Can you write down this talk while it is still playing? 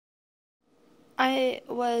I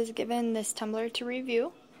was given this tumbler to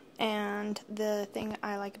review, and the thing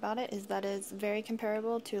I like about it is that it's very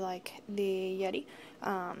comparable to like the Yeti.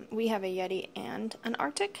 We have a Yeti and an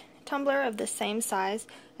Arctic tumbler of the same size,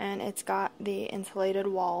 and it's got the insulated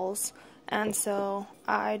walls, and so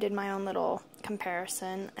I did my own little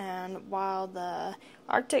comparison, and while the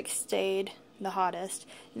Arctic stayed the hottest,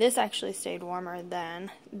 this actually stayed warmer than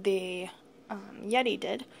the Yeti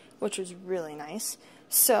did, which was really nice.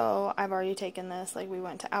 So I've already taken this. Like, we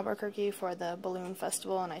went to Albuquerque for the balloon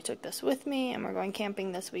festival, and I took this with me, and we're going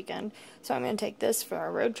camping this weekend. So I'm going to take this for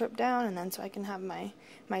our road trip down, and then so I can have my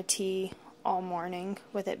tea all morning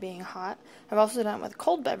with it being hot. I've also done it with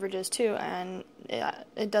cold beverages too, and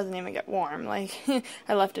it doesn't even get warm. Like,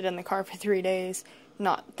 I left it in the car for 3 days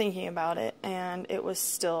not thinking about it, and it was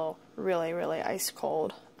still really, really ice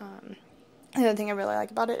cold. The other thing I really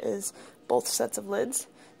like about it is both sets of lids.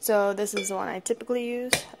 So this is the one I typically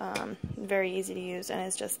use, very easy to use, and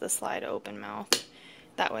it's just the slide open mouth.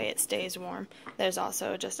 That way it stays warm. There's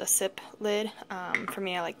also just a sip lid. For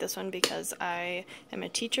me, I like this one because I am a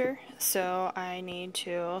teacher, so I need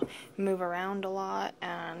to move around a lot,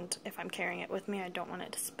 and if I'm carrying it with me, I don't want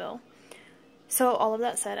it to spill. So all of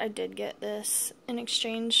that said, I did get this in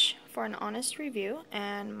exchange for an honest review,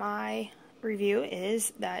 and my review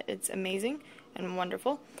is that it's amazing and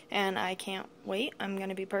wonderful, and I can't wait. I'm going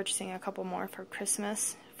to be purchasing a couple more for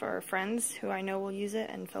Christmas for friends who I know will use it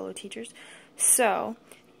and fellow teachers. So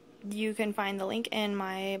you can find the link in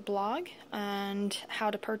my blog and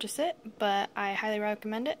how to purchase it, but I highly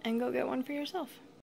recommend it, and go get one for yourself.